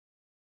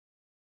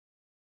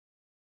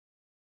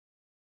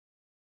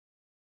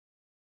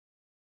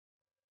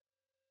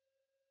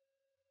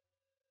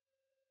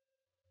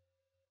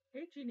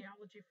Hey,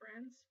 genealogy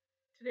friends.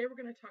 Today we're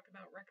going to talk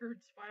about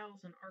records,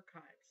 files, and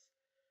archives,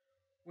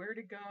 where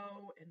to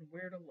go and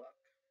where to look.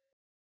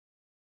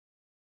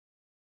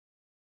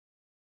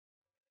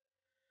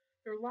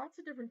 There are lots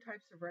of different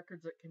types of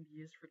records that can be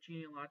used for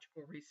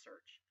genealogical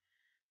research.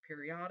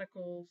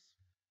 Periodicals,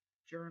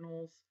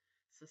 journals,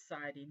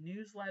 society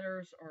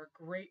newsletters are a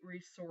great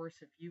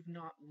resource if you've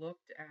not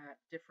looked at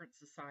different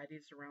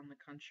societies around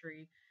the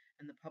country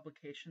and the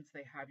publications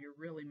they have. You're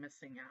really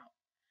missing out.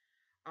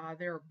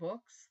 There are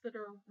books that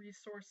are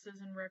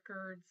resources and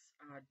records,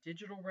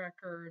 digital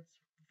records,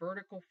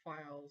 vertical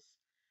files,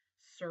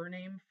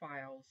 surname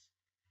files,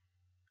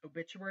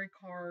 obituary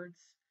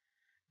cards,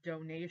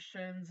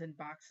 donations and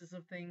boxes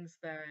of things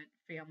that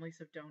families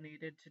have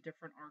donated to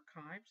different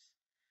archives,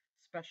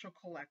 special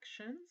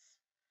collections.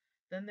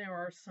 Then there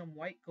are some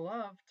white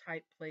glove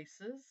type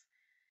places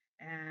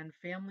and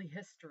family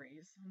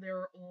histories. There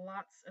are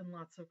lots and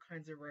lots of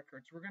kinds of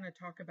records. We're going to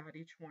talk about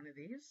each one of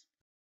these.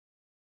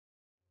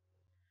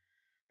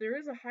 There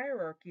is a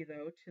hierarchy,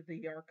 though, to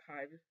the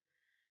archive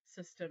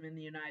system in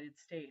the United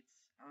States.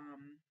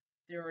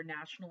 There are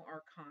national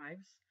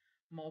archives,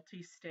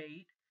 multi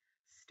state,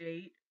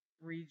 state,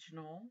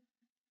 regional,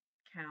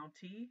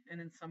 county,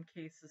 and in some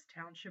cases,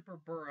 township or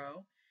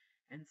borough,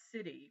 and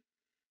city.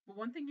 But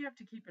one thing you have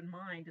to keep in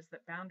mind is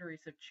that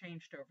boundaries have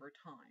changed over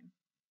time.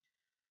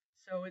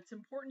 So it's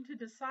important to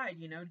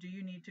decide, do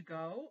you need to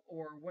go,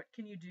 or what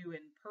can you do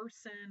in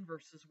person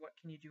versus what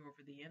can you do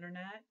over the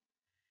internet?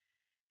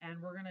 And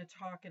we're going to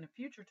talk in a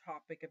future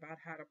topic about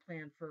how to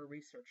plan for a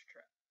research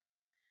trip.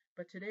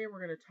 But today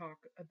we're going to talk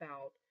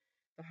about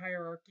the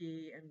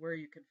hierarchy and where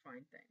you can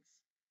find things.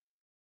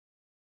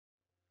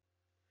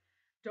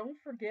 Don't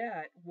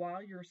forget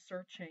while you're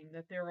searching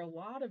that there are a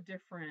lot of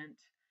different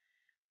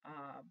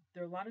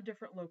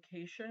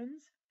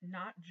locations,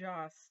 not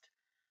just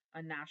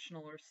a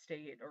national or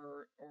state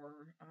or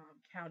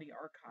county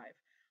archive.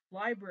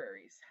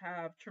 Libraries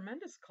have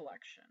tremendous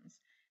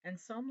collections, and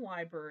some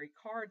library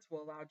cards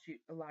will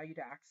allow you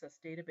to access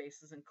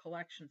databases and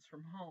collections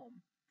from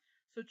home.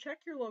 So check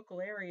your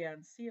local area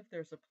and see if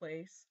there's a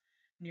place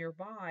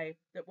nearby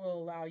that will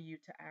allow you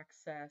to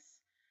access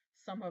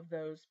some of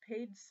those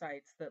paid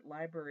sites that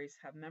libraries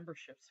have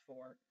memberships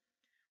for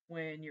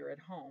when you're at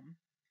home.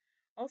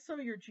 Also,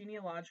 your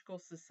genealogical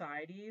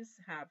societies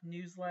have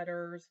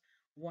newsletters,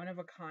 one of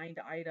a kind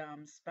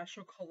items,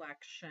 special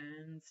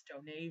collections,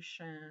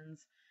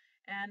 donations,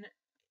 and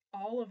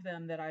all of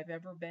them that I've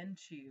ever been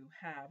to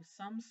have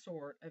some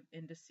sort of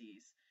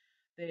indices.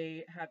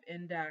 They have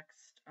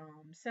indexed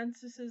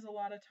censuses a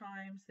lot of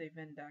times. They've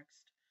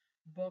indexed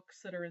books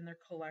that are in their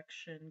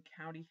collection,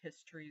 county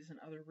histories, and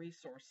other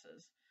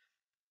resources.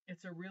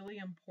 It's a really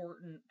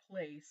important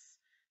place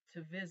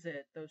to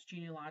visit those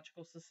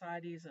genealogical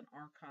societies and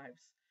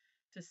archives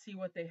to see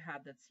what they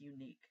have that's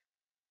unique.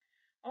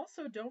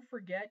 Also, don't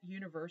forget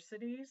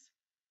universities.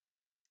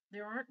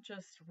 There aren't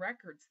just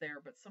records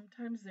there, but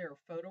sometimes there are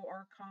photo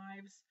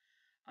archives.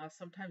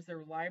 Sometimes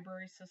their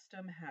library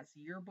system has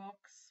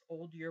yearbooks,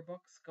 old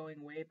yearbooks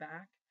going way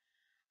back.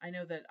 I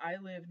know that I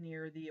live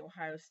near the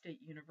Ohio State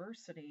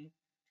University,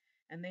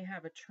 and they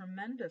have a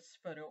tremendous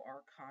photo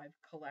archive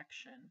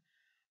collection.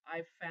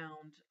 I've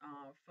found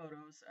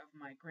photos of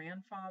my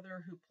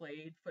grandfather who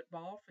played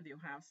football for the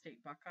Ohio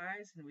State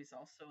Buckeyes and was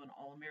also an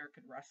All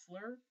American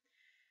wrestler.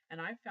 And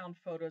I found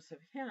photos of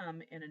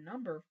him in a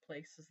number of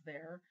places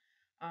there.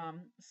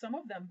 Some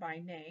of them by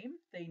name.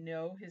 They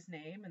know his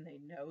name and they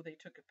know they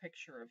took a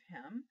picture of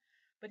him.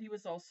 But he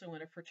was also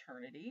in a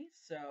fraternity.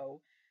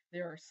 So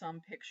there are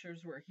some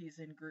pictures where he's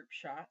in group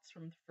shots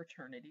from the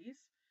fraternities.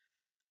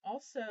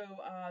 Also,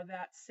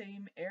 that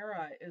same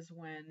era is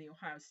when the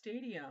Ohio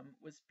Stadium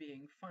was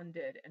being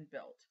funded and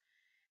built.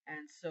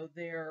 And so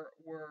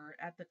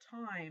at the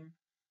time,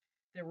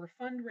 there were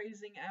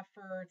fundraising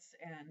efforts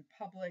and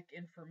public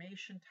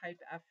information type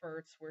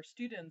efforts where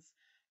students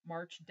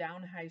marched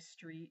down High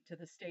Street to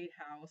the State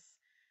House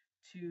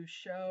to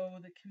show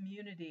the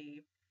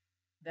community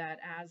that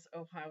as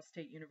Ohio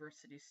State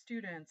University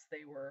students,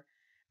 they were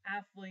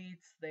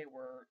athletes, they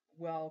were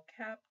well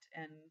kept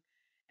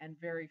and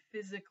very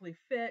physically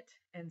fit,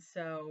 and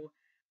so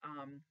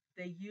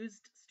they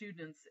used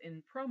students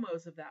in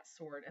promos of that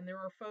sort, and there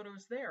are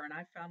photos there, and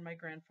I found my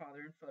grandfather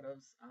in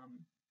photos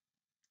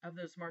of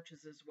those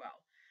marches as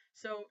well.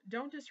 So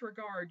don't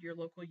disregard your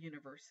local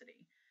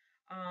university.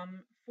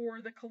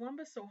 For the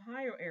Columbus,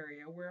 Ohio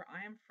area where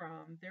I am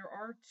from, there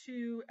are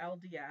two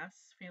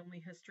LDS,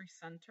 Family History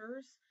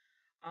Centers.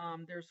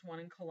 There's one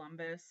in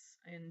Columbus,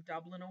 in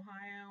Dublin,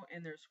 Ohio,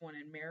 and there's one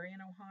in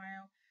Marion,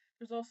 Ohio.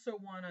 There's also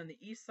one on the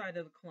east side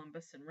of the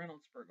Columbus in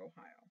Reynoldsburg,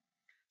 Ohio.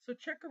 So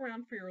check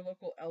around for your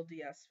local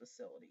LDS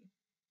facility.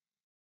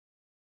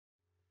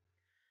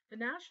 The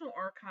National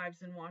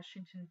Archives in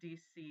Washington,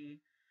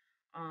 D.C.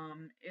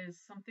 Is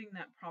something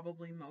that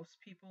probably most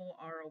people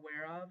are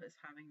aware of as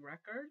having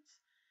records.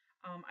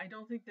 I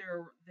don't think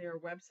their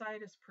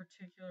website is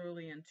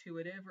particularly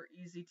intuitive or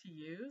easy to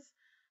use,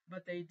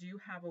 but they do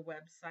have a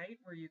website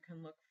where you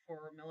can look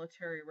for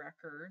military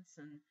records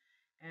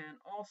and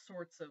all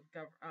sorts of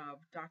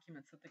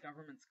documents that the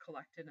government's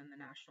collected in the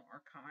National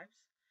Archives.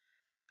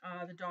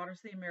 The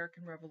Daughters of the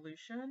American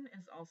Revolution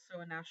is also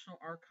a national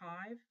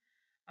archive.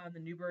 The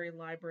Newberry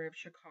Library of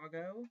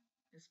Chicago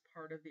is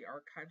part of the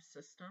archive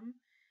system.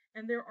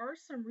 And there are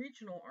some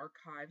regional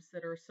archives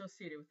that are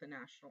associated with the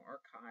National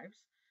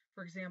Archives.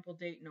 For example,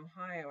 Dayton,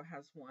 Ohio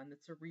has one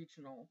that's a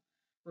regional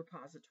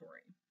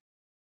repository.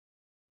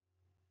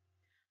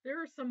 There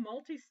are some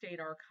multi-state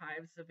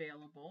archives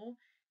available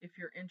if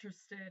you're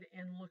interested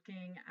in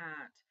looking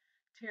at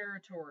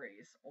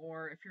territories,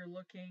 or if you're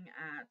looking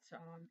at,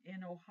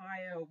 in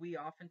Ohio, we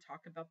often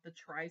talk about the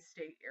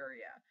tri-state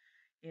area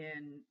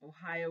in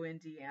Ohio,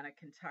 Indiana,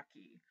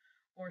 Kentucky,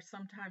 or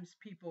sometimes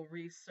people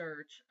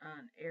research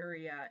an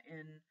area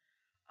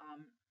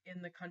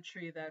in the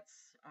country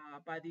that's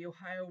by the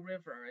Ohio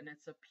River, and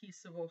it's a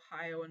piece of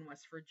Ohio and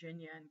West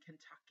Virginia and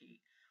Kentucky,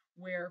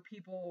 where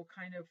people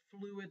kind of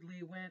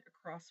fluidly went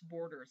across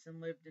borders and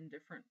lived in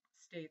different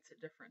states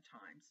at different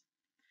times.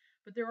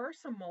 But there are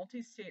some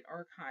multi state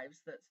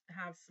archives that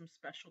have some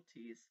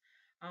specialties.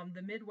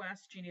 The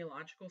Midwest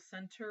Genealogical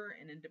Center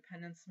in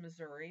Independence,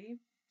 Missouri.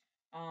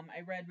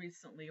 I read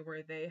recently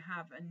where they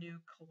have a new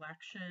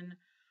collection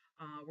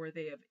where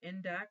they have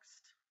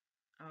indexed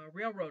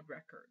railroad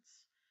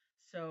records.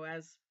 So,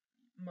 as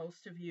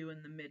most of you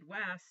in the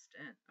Midwest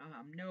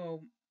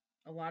know,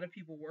 a lot of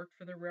people worked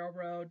for the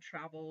railroad,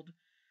 traveled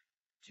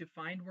to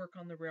find work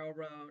on the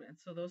railroad, and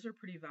so those are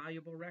pretty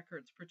valuable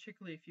records,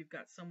 particularly if you've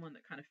got someone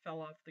that kind of fell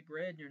off the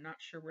grid and you're not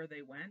sure where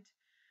they went.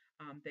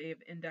 They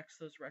have indexed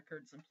those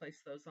records and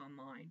placed those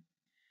online.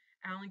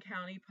 Allen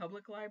County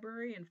Public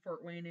Library in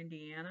Fort Wayne,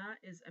 Indiana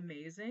is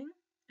amazing.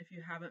 If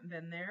you haven't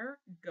been there,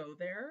 go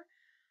there.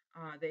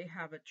 They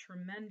have a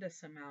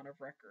tremendous amount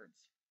of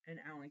records in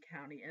Allen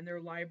County, and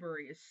their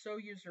library is so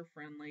user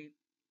friendly.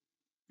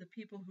 The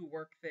people who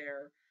work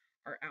there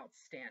are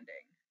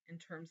outstanding in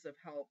terms of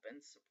help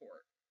and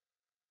support.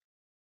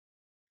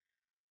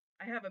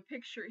 I have a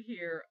picture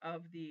here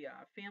of the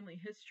family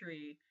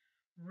history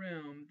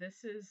room.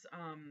 This is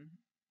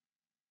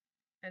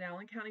at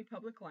Allen County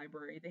Public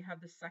Library. They have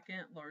the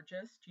second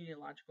largest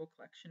genealogical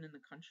collection in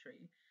the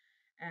country.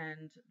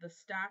 And the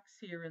stacks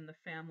here in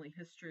the family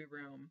history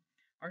room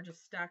are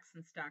just stacks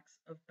and stacks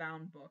of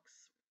bound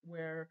books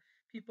where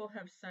people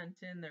have sent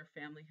in their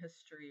family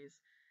histories,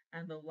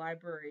 and the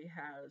library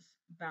has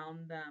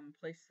bound them,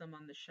 placed them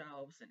on the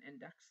shelves, and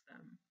indexed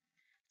them.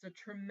 It's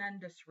a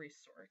tremendous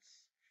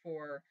resource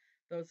for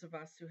those of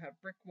us who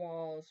have brick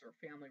walls or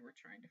family we're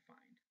trying to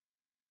find.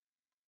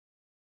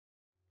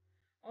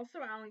 Also,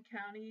 Allen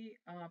County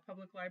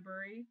Public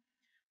Library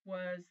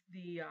was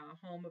the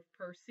home of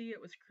Percy.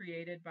 It was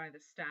created by the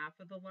staff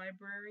of the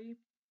library.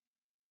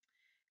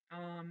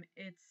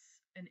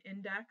 It's an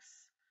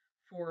index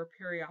for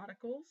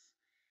periodicals,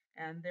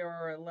 and there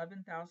are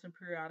 11,000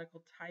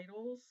 periodical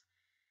titles,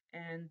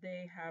 and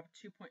they have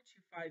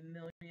 2.25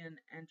 million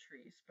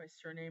entries by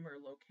surname or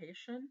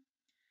location.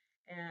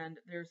 And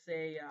there's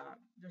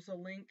a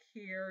link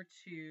here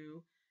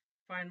to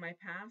Find My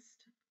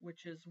Past,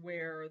 which is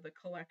where the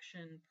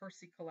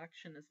Percy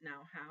collection, is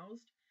now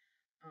housed.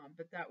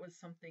 But that was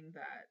something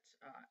that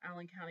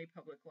Allen County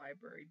Public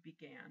Library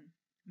began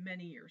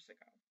many years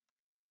ago.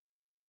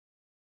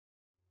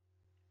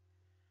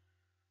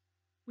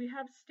 We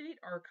have state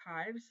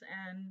archives,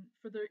 and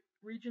for the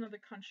region of the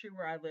country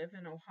where I live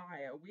in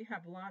Ohio, we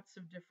have lots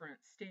of different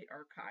state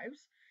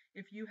archives.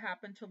 If you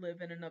happen to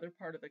live in another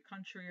part of the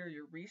country, or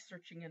you're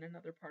researching in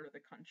another part of the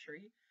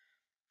country,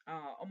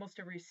 almost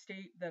every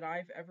state that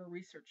I've ever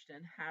researched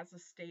in has a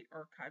state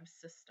archive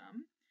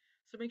system.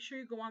 So make sure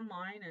you go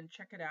online and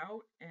check it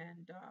out.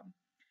 And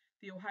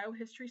the Ohio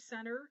History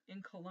Center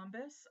in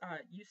Columbus,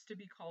 used to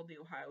be called the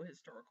Ohio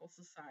Historical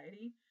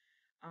Society,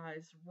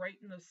 is right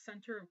in the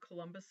center of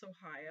Columbus,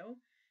 Ohio.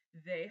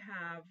 They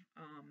have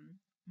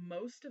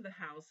most of the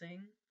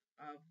housing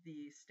of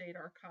the state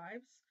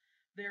archives.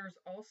 There's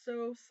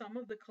also some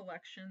of the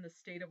collection, the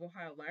State of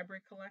Ohio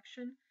Library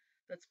collection,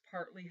 that's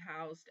partly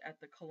housed at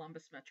the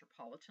Columbus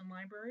Metropolitan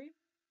Library.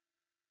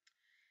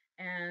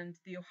 And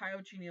the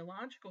Ohio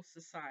Genealogical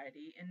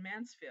Society in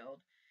Mansfield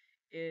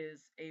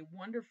is a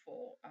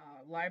wonderful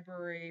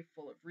library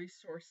full of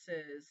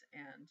resources,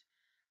 and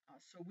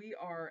so we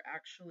are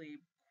actually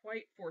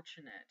quite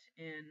fortunate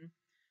in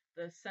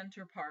the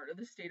center part of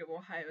the state of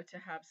Ohio to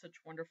have such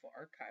wonderful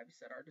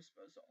archives at our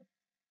disposal.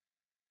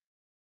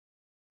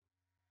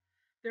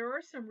 There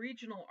are some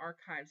regional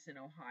archives in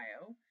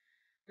Ohio.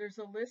 There's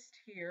a list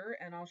here,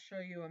 and I'll show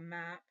you a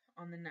map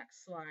on the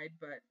next slide,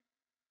 but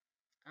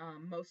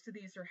most of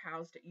these are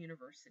housed at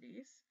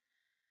universities.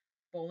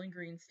 Bowling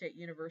Green State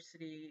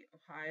University,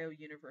 Ohio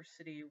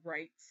University,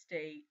 Wright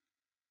State,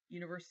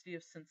 University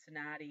of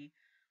Cincinnati,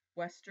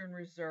 Western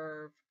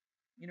Reserve,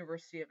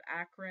 University of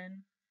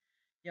Akron,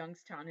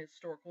 Youngstown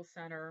Historical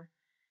Center,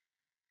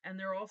 and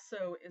there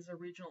also is a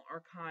regional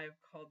archive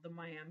called the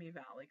Miami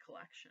Valley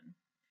Collection.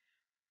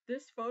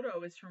 This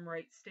photo is from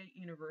Wright State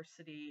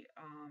University.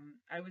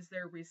 I was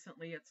there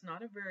recently. It's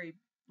not a very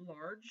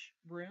large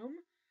room,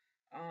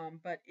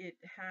 but it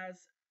has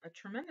a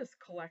tremendous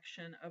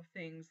collection of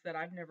things that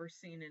I've never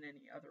seen in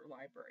any other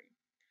library.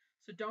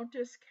 So don't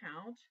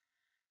discount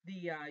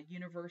the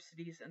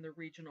universities and the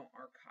regional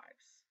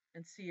archives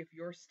and see if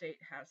your state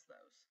has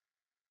those.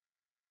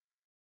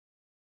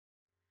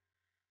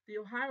 The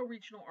Ohio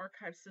Regional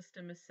Archive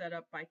System is set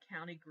up by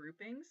county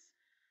groupings.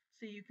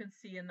 So you can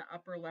see in the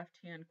upper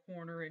left-hand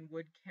corner in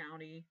Wood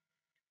County,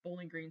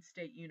 Bowling Green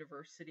State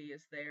University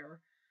is there,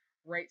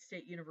 Wright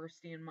State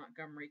University in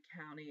Montgomery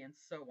County, and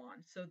so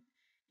on. So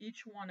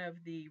each one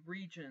of the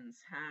regions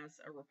has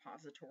a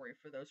repository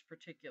for those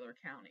particular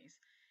counties.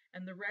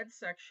 And the red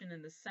section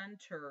in the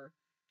center,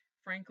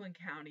 Franklin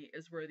County,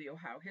 is where the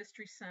Ohio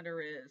History Center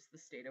is, the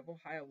State of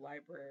Ohio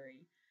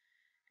Library,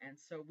 and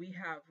so we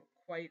have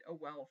quite a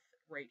wealth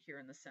right here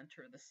in the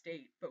center of the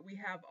state, but we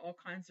have all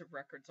kinds of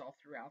records all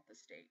throughout the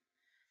state.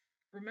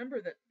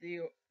 Remember that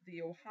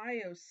the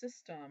Ohio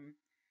system,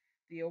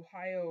 the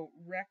Ohio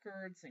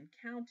records and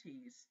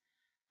counties,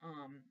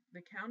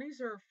 the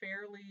counties are a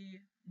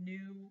fairly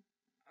new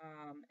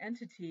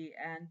entity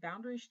and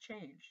boundaries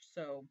change.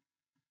 So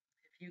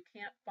if you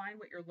can't find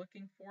what you're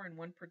looking for in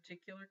one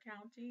particular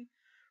county,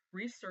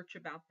 research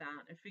about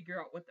that and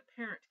figure out what the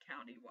parent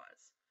county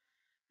was,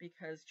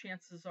 because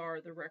chances are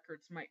the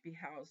records might be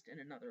housed in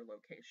another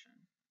location.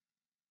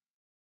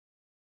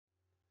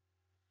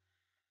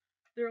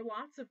 There are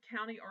lots of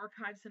county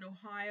archives in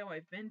Ohio.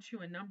 I've been to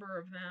a number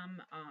of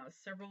them.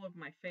 Several of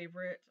my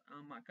favorite,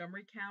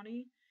 Montgomery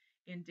County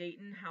in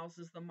Dayton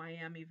houses the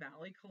Miami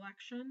Valley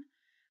Collection.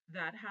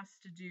 That has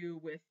to do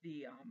with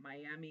the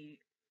Miami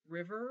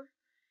River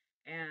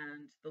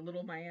and the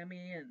Little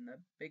Miami and the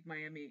Big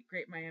Miami,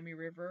 Great Miami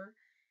River.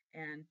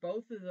 And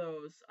both of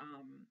those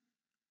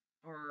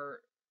are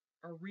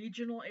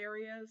regional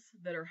areas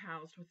that are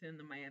housed within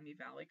the Miami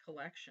Valley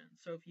Collection.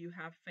 So if you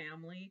have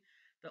family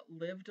that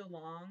lived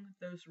along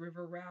those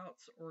river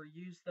routes or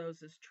use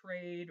those as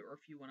trade, or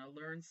if you want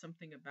to learn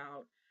something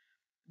about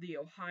the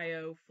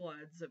Ohio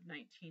floods of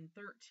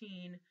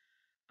 1913,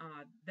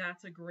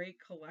 that's a great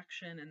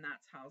collection, and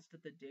that's housed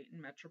at the Dayton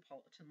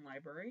Metropolitan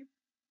Library.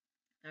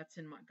 That's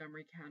in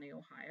Montgomery County,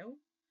 Ohio.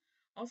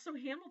 Also,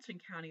 Hamilton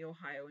County,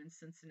 Ohio, in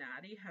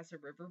Cincinnati has a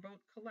riverboat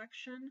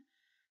collection.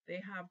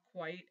 They have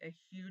quite a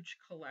huge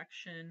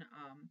collection.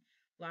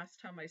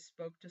 Last time I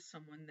spoke to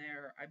someone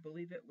there, I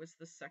believe it was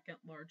the second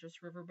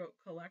largest riverboat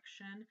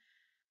collection,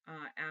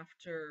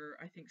 after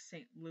I think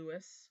St.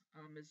 Louis,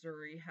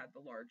 Missouri had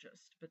the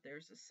largest, but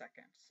there's a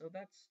second. So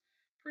that's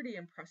pretty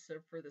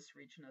impressive for this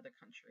region of the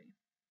country.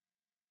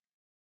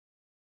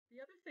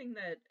 The other thing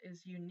that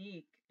is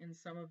unique in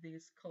some of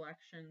these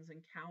collections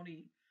and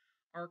county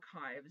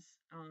archives,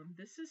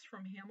 this is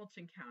from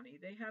Hamilton County.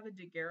 They have a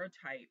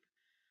daguerreotype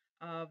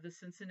of the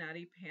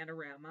Cincinnati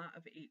panorama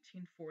of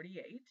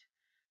 1848.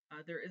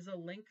 There is a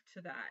link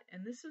to that,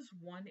 and this is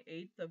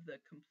 1/8 of the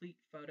complete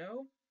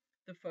photo,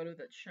 the photo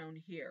that's shown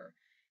here.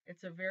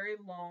 It's a very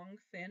long,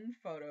 thin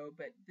photo,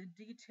 but the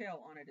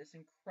detail on it is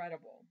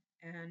incredible.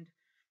 And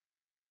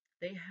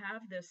they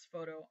have this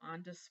photo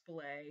on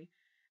display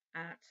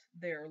at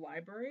their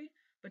library,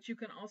 but you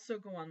can also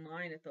go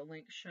online at the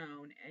link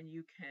shown and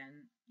you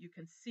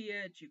can see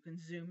it, you can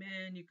zoom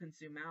in, you can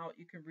zoom out,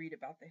 you can read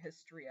about the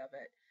history of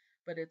it.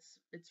 But it's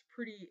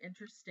pretty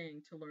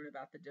interesting to learn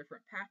about the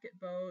different packet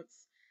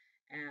boats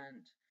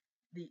and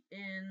the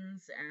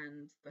inns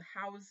and the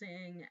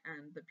housing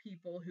and the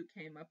people who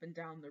came up and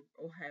down the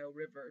Ohio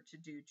River to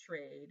do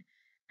trade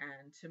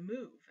and to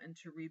move and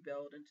to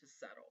rebuild and to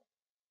settle.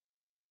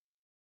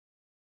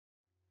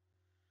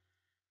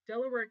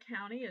 Delaware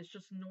County is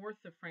just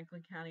north of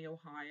Franklin County,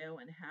 Ohio,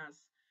 and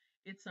has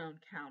its own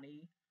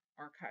county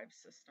archive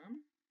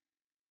system.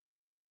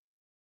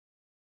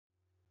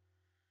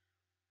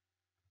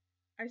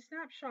 I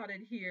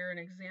snapshotted here an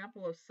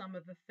example of some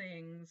of the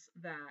things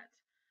that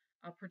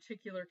a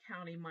particular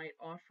county might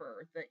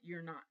offer that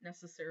you're not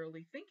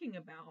necessarily thinking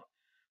about,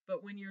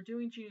 but when you're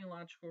doing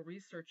genealogical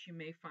research, you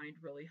may find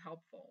really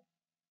helpful.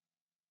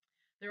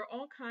 There are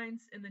all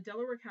kinds, in the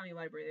Delaware County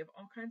Library, they have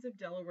all kinds of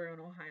Delaware and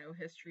Ohio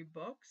history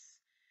books.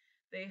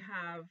 They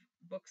have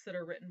books that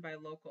are written by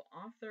local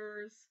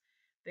authors.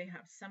 They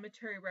have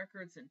cemetery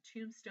records and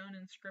tombstone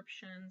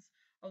inscriptions.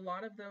 A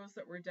lot of those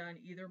that were done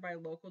either by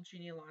local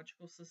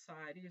genealogical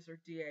societies or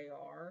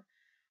DAR.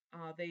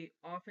 They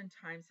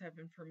oftentimes have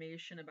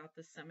information about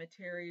the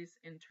cemeteries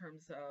in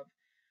terms of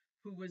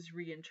who was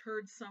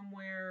reinterred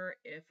somewhere,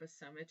 if a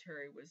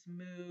cemetery was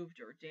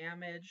moved or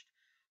damaged.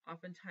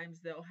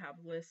 Oftentimes they'll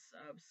have lists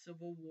of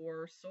Civil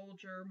War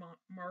soldier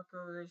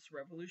markers,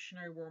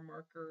 Revolutionary War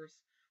markers,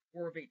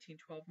 War of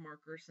 1812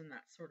 markers, and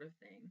that sort of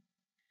thing.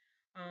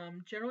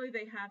 Generally,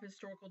 they have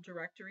historical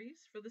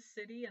directories for the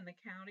city and the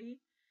county,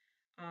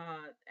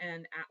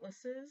 and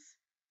atlases,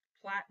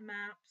 plat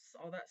maps,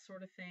 all that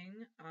sort of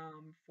thing,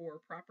 for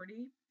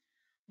property.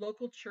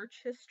 Local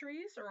church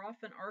histories are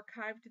often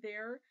archived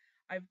there.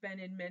 I've been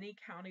in many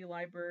county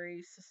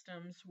library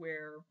systems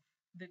where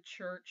the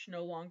church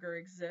no longer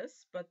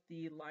exists, but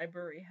the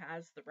library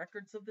has the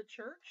records of the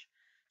church.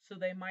 So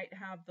they might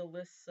have the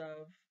lists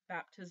of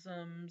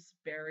baptisms,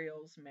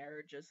 burials,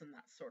 marriages, and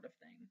that sort of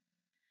thing.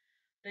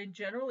 They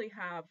generally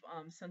have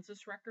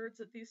census records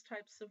at these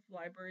types of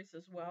libraries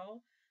as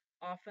well,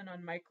 often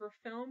on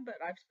microfilm,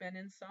 but I've been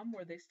in some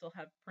where they still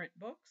have print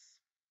books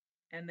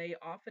and they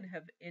often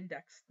have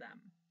indexed them.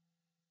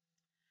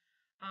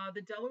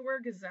 The Delaware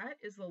Gazette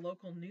is the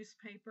local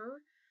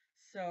newspaper,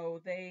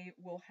 so they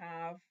will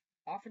have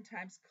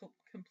oftentimes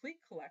complete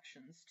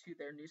collections to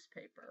their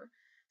newspaper.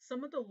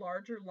 Some of the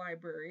larger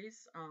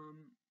libraries,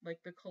 like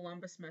the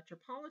Columbus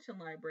Metropolitan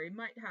Library,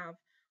 might have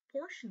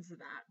portions of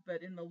that,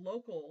 but in the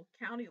local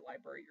county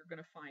library, you're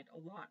going to find a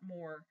lot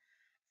more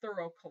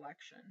thorough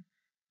collection.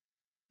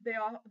 They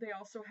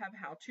also have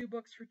how-to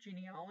books for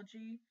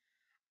genealogy.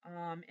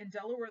 In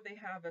Delaware, they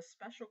have a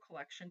special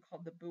collection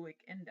called the Buick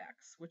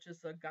Index, which is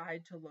a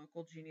guide to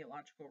local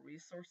genealogical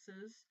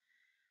resources.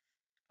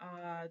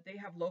 They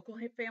have local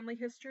family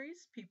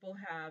histories. People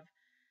have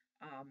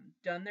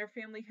done their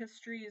family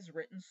histories,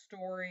 written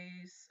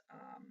stories,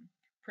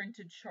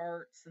 printed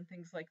charts, and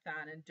things like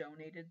that, and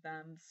donated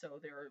them. So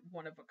they're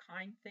one of a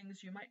kind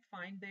things you might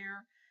find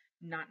there,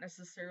 not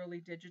necessarily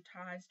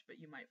digitized, but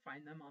you might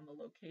find them on the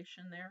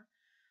location there.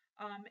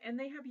 And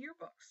they have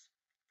yearbooks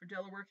for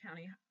Delaware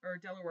County or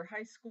Delaware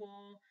High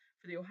School,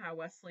 for the Ohio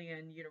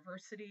Wesleyan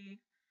University.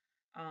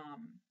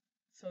 Um,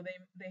 so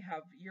they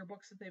have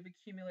yearbooks that they've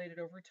accumulated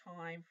over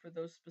time for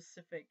those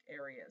specific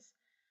areas.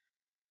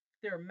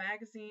 There are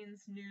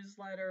magazines,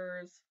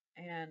 newsletters,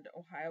 and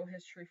Ohio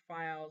history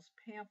files,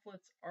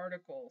 pamphlets,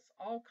 articles,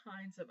 all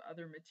kinds of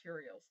other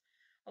materials.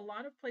 A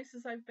lot of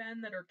places I've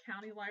been that are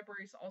county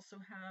libraries also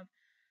have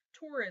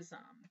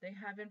tourism. They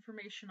have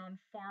information on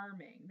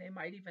farming. They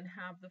might even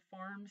have the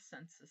farm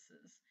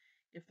censuses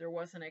if there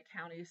wasn't a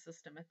county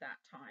system at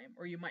that time,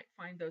 or you might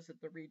find those at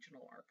the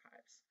regional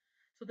archives.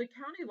 So the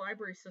county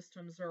library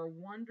systems are a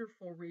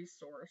wonderful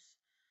resource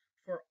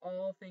for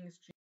all things.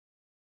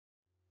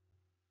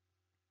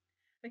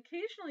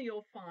 Occasionally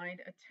you'll find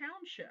a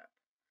township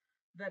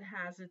that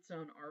has its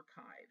own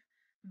archive.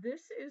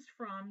 This is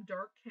from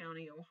Darke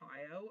County,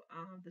 Ohio.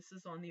 This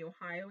is on the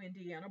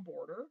Ohio-Indiana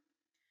border.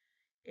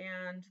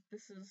 And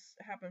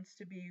happens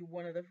to be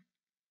one of the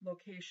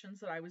locations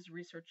that I was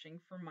researching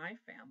for my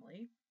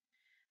family.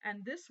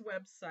 And this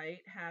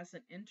website has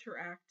an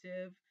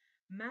interactive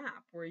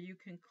map where you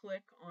can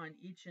click on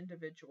each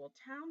individual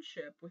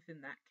township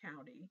within that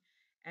county,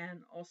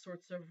 and all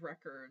sorts of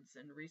records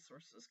and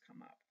resources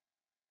come up.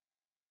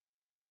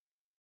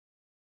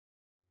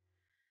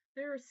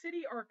 There are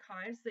city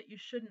archives that you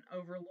shouldn't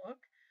overlook.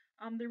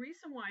 The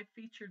reason why I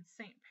featured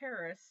St.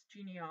 Paris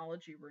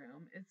Genealogy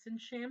Room, it's in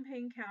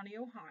Champaign County,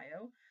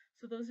 Ohio.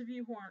 So those of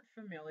you who aren't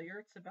familiar,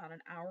 it's about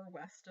an hour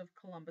west of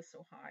Columbus,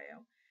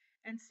 Ohio.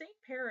 And St.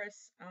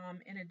 Paris,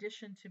 in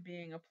addition to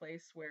being a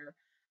place where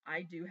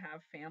I do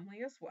have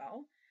family as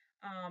well,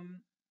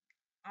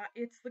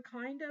 it's the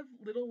kind of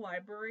little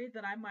library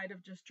that I might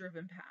have just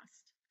driven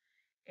past.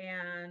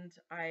 And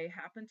I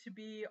happened to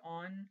be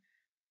on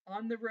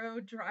the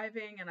road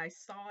driving and I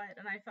saw it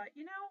and I thought,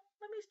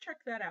 let me check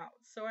that out.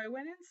 So I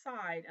went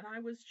inside and I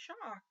was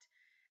shocked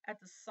at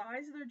the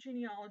size of their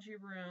genealogy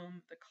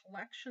room, the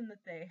collection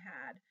that they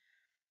had.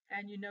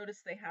 And you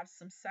notice they have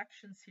some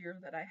sections here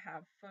that I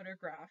have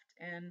photographed,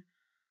 and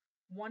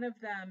one of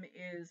them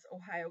is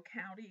Ohio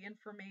County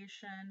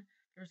information.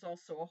 There's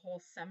also a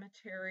whole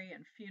cemetery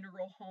and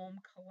funeral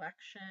home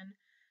collection.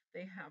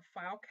 They have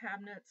file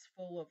cabinets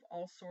full of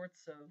all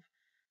sorts of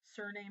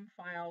surname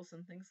files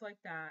and things like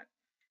that.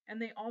 And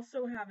they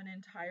also have an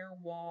entire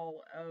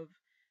wall of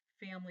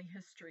family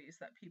histories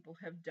that people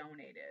have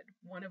donated,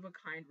 one of a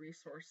kind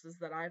resources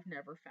that I've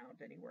never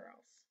found anywhere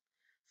else.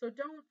 So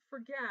don't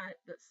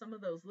forget that some of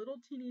those little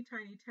teeny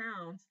tiny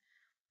towns,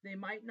 they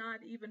might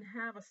not even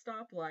have a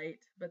stoplight,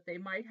 but they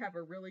might have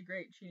a really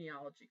great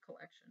genealogy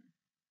collection.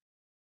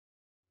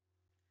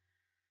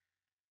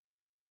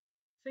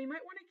 So you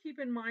might want to keep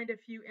in mind a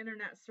few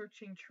internet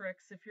searching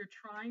tricks if you're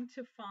trying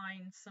to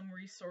find some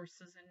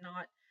resources and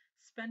not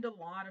spend a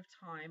lot of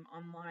time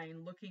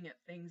online looking at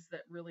things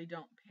that really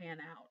don't pan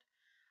out.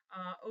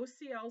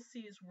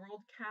 OCLC's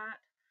WorldCat,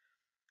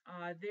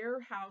 they're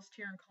housed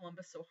here in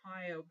Columbus,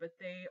 Ohio, but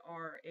they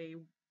are a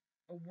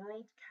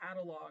world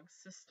catalog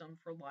system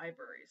for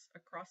libraries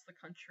across the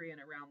country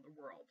and around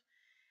the world.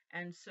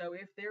 And so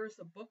if there's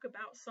a book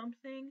about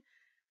something,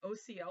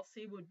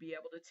 OCLC would be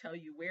able to tell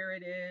you where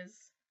it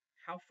is,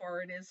 how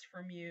far it is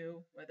from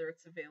you, whether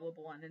it's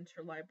available on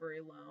interlibrary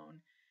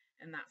loan,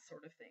 and that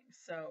sort of thing.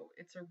 So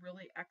it's a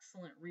really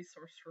excellent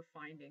resource for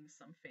finding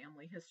some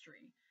family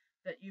history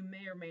that you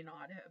may or may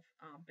not have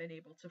been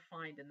able to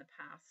find in the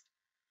past.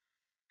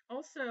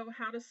 Also,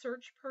 how to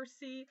search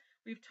Percy.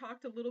 We've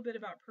talked a little bit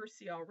about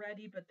Percy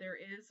already, but there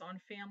is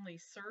on Family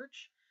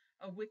Search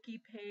a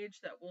wiki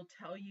page that will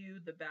tell you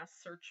the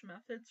best search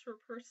methods for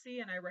Percy,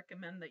 and I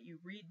recommend that you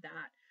read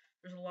that.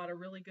 There's a lot of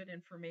really good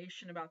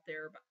information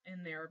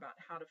in there about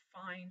how to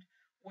find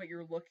what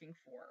you're looking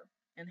for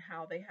and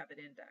how they have it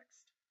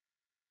indexed.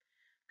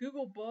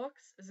 Google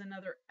Books is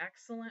another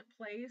excellent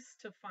place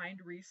to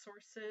find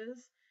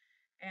resources,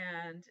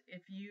 and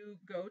if you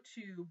go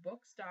to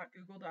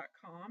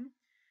books.google.com,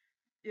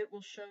 it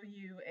will show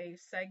you a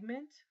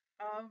segment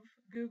of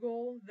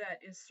Google that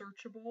is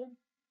searchable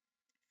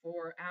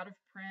for out of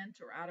print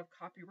or out of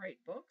copyright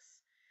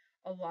books.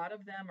 A lot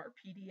of them are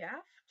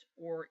PDF'd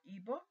or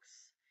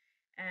ebooks.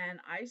 And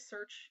I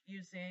search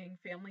using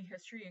family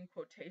history in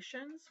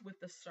quotations with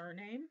the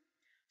surname.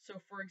 So,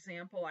 for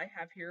example, I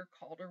have here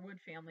Calderwood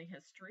Family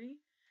History.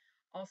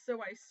 Also,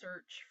 I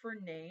search for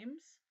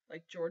names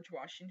like George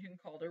Washington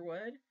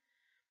Calderwood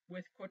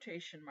with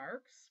quotation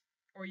marks,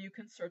 or you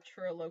can search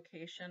for a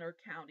location or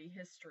county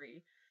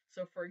history.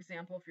 So, for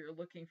example, if you're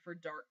looking for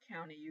Darke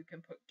County, you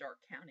can put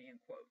Darke County in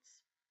quotes.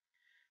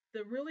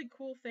 The really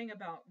cool thing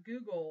about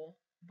Google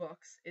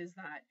Books is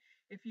that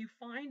if you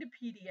find a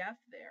PDF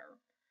there,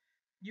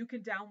 you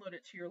can download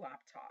it to your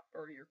laptop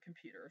or your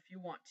computer if you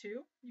want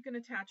to. You can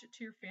attach it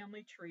to your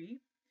family tree.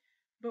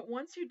 But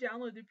once you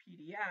download the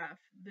PDF,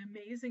 the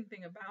amazing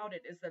thing about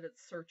it is that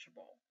it's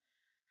searchable.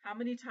 How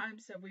many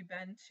times have we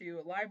been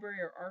to a library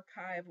or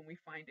archive and we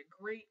find a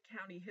great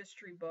county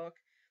history book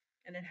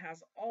and it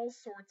has all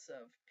sorts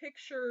of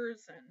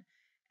pictures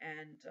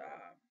and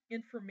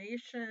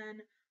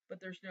information,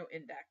 but there's no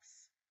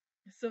index.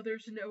 So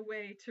there's no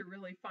way to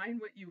really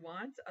find what you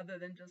want other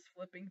than just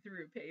flipping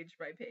through page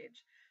by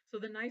page. So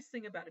the nice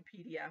thing about a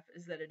PDF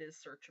is that it is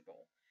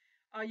searchable.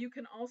 You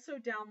can also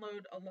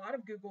download a lot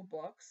of Google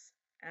Books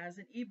as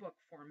an ebook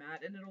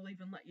format, and it'll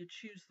even let you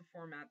choose the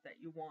format that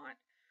you want.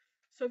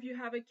 So if you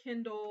have a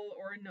Kindle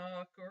or a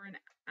Nook or an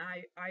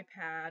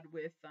iPad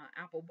with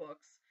Apple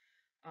Books,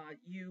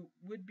 you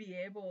would be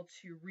able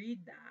to read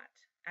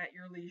that at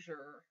your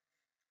leisure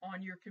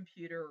on your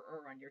computer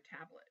or on your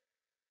tablet.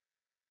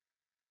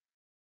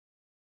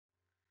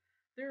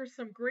 There are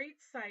some great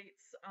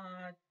sites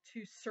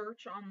to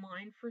search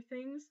online for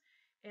things.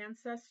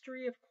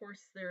 Ancestry, of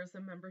course, there's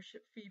a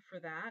membership fee for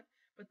that,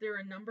 but there are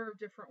a number of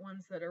different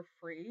ones that are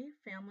free.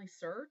 Family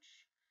Search,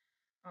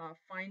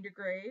 Find a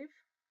Grave,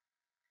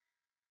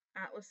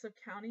 Atlas of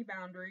County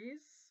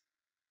Boundaries,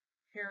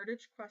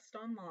 Heritage Quest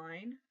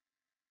Online,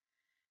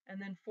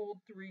 and then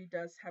Fold3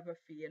 does have a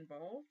fee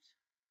involved.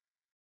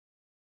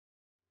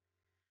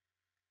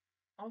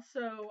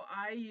 Also,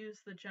 I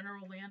use the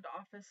General Land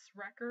Office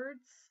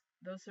records.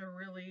 Those are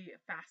really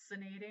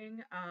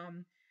fascinating.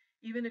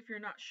 Even if you're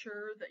not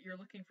sure that you're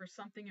looking for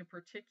something in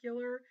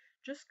particular,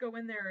 just go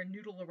in there and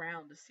noodle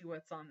around to see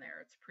what's on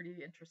there. It's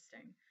pretty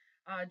interesting.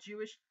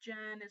 Jewish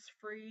Gen is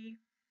free.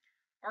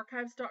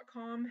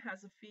 Archives.com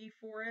has a fee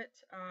for it.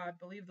 I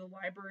believe the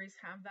libraries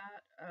have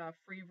that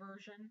free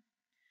version.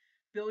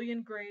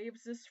 Billion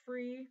Graves is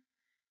free.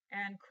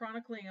 And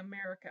Chronicling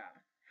America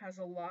has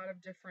a lot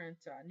of different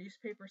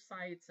newspaper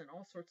sites and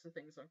all sorts of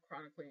things on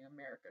Chronicling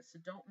America. So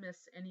don't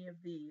miss any of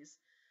these.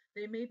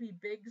 They may be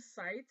big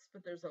sites,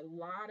 but there's a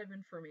lot of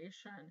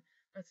information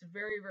that's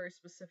very, very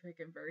specific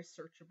and very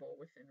searchable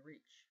within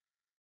reach.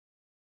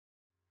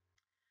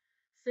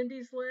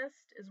 Cindy's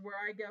List is where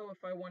I go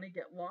if I want to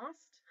get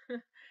lost.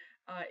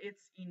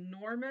 It's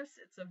enormous.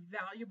 It's a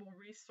valuable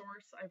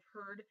resource. I've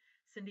heard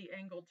Cindy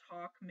Engel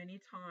talk many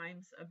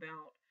times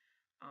about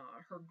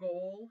her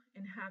goal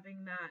in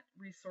having that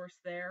resource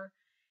there.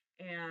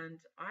 And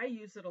I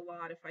use it a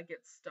lot if I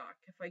get stuck,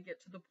 if I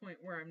get to the point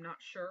where I'm not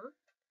sure,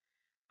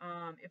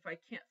 if I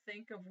can't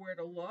think of where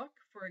to look.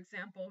 For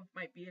example, it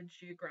might be a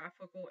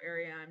geographical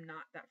area I'm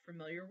not that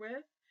familiar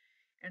with.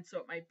 And so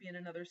it might be in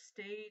another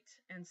state.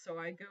 And so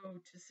I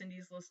go to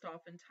Cindy's List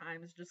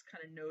oftentimes, just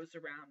kind of nose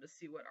around to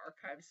see what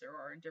archives there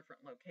are in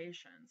different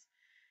locations.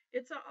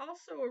 It's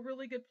also a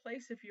really good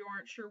place if you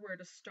aren't sure where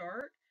to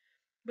start.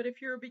 But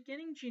if you're a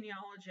beginning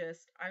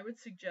genealogist, I would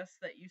suggest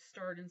that you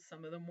start in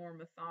some of the more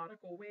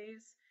methodical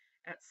ways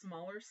at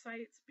smaller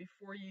sites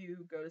before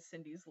you go to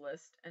Cindy's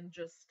List and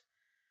just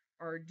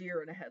are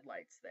deer in the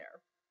headlights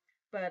there.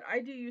 But I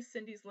do use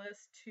Cindy's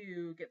List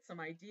to get some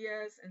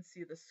ideas and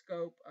see the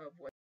scope of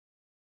what.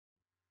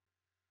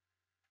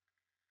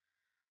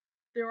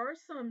 There are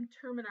some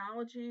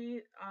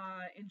terminology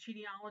in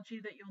genealogy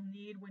that you'll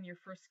need when you're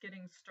first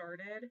getting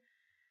started.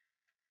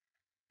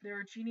 There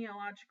are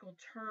genealogical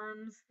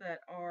terms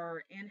that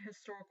are in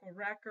historical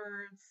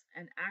records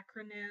and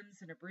acronyms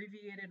and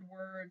abbreviated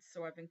words.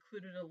 So I've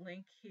included a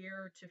link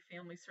here to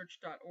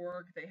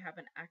familysearch.org. They have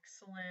an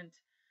excellent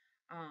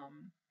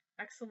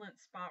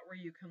spot where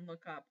you can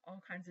look up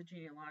all kinds of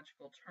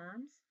genealogical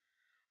terms.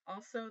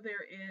 Also,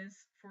 there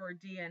is for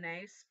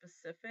DNA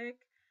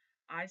specific,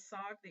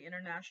 ISOG, the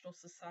International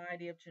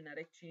Society of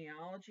Genetic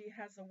Genealogy,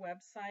 has a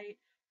website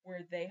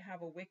where they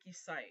have a wiki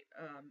site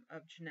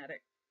of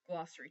genetic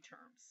glossary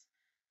terms.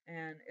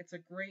 And it's a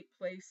great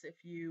place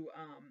if you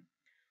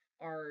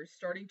are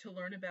starting to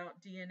learn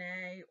about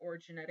DNA or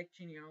genetic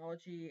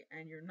genealogy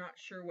and you're not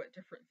sure what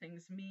different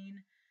things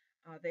mean.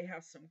 They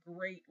have some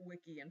great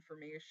wiki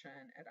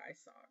information at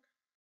ISOG.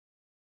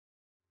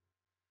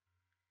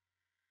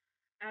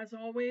 As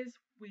always,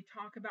 we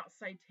talk about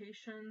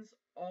citations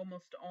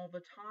almost all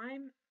the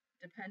time,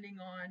 depending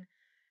on,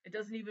 it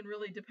doesn't even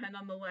really depend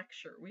on the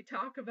lecture. We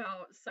talk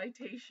about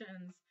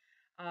citations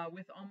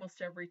with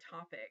almost every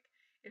topic.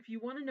 If you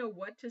want to know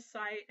what to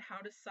cite, how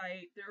to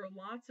cite, there are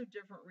lots of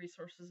different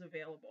resources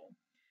available.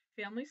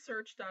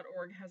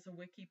 FamilySearch.org has a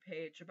wiki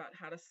page about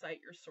how to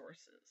cite your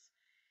sources.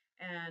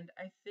 And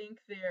I think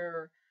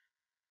there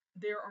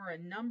are a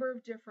number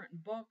of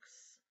different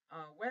books,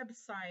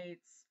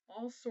 websites,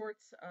 all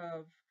sorts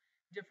of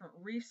different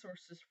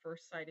resources for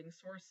citing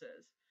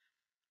sources.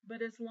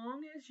 But as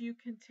long as you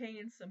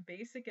contain some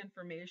basic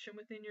information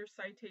within your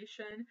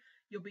citation,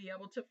 you'll be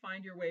able to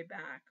find your way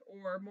back.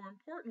 Or more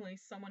importantly,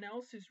 someone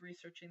else who's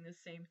researching the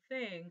same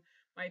thing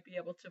might be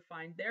able to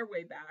find their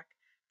way back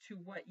to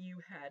what you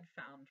had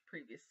found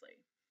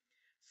previously.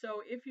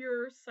 So if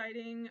you're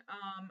citing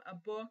a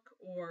book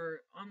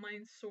or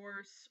online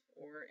source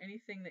or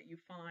anything that you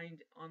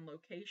find on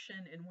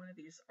location in one of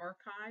these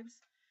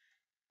archives,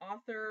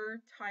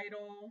 author,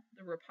 title,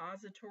 the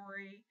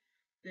repository,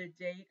 the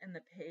date, and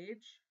the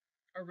page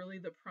are really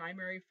the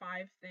primary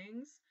 5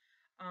 things.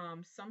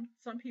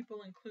 Some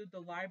people include the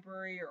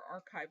library or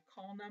archive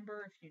call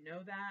number if you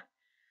know that.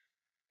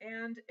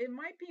 And it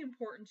might be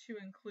important to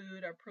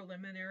include a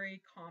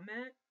preliminary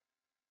comment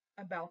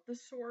about the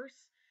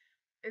source.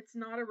 It's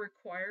not a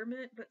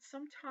requirement, but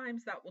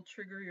sometimes that will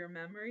trigger your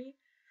memory.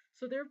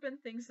 So there have been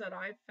things that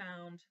I've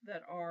found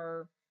that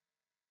are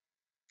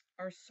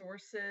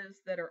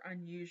sources that are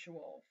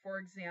unusual. For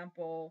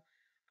example,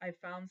 I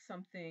found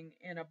something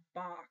in a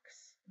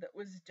box that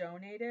was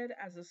donated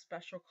as a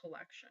special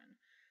collection.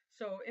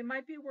 So it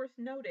might be worth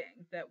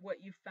noting that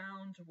what you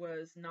found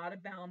was not a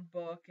bound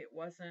book. It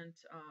wasn't,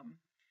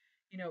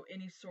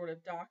 any sort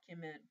of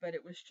document, but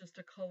it was just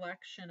a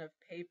collection of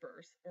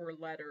papers or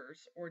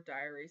letters or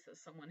diaries that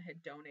someone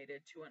had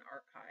donated to an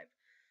archive.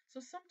 So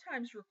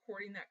sometimes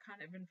recording that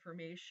kind of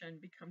information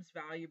becomes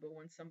valuable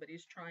when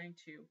somebody's trying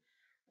to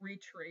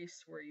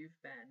retrace where you've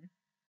been.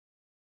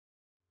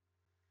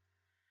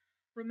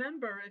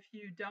 Remember, if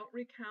you don't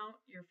recount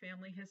your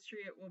family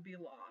history, it will be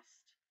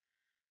lost.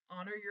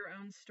 Honor your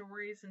own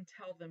stories and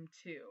tell them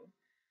too.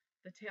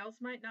 The tales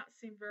might not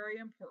seem very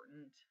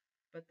important,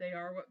 but they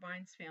are what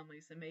binds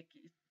families and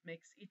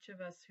makes each of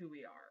us who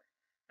we are.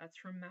 That's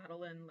from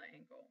Madeline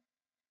Langle.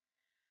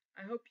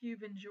 I hope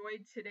you've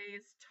enjoyed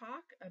today's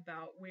talk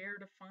about where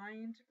to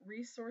find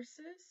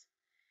resources.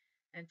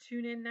 And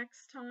tune in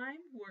next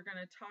time. We're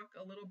going to talk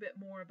a little bit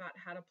more about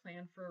how to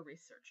plan for a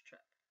research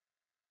trip.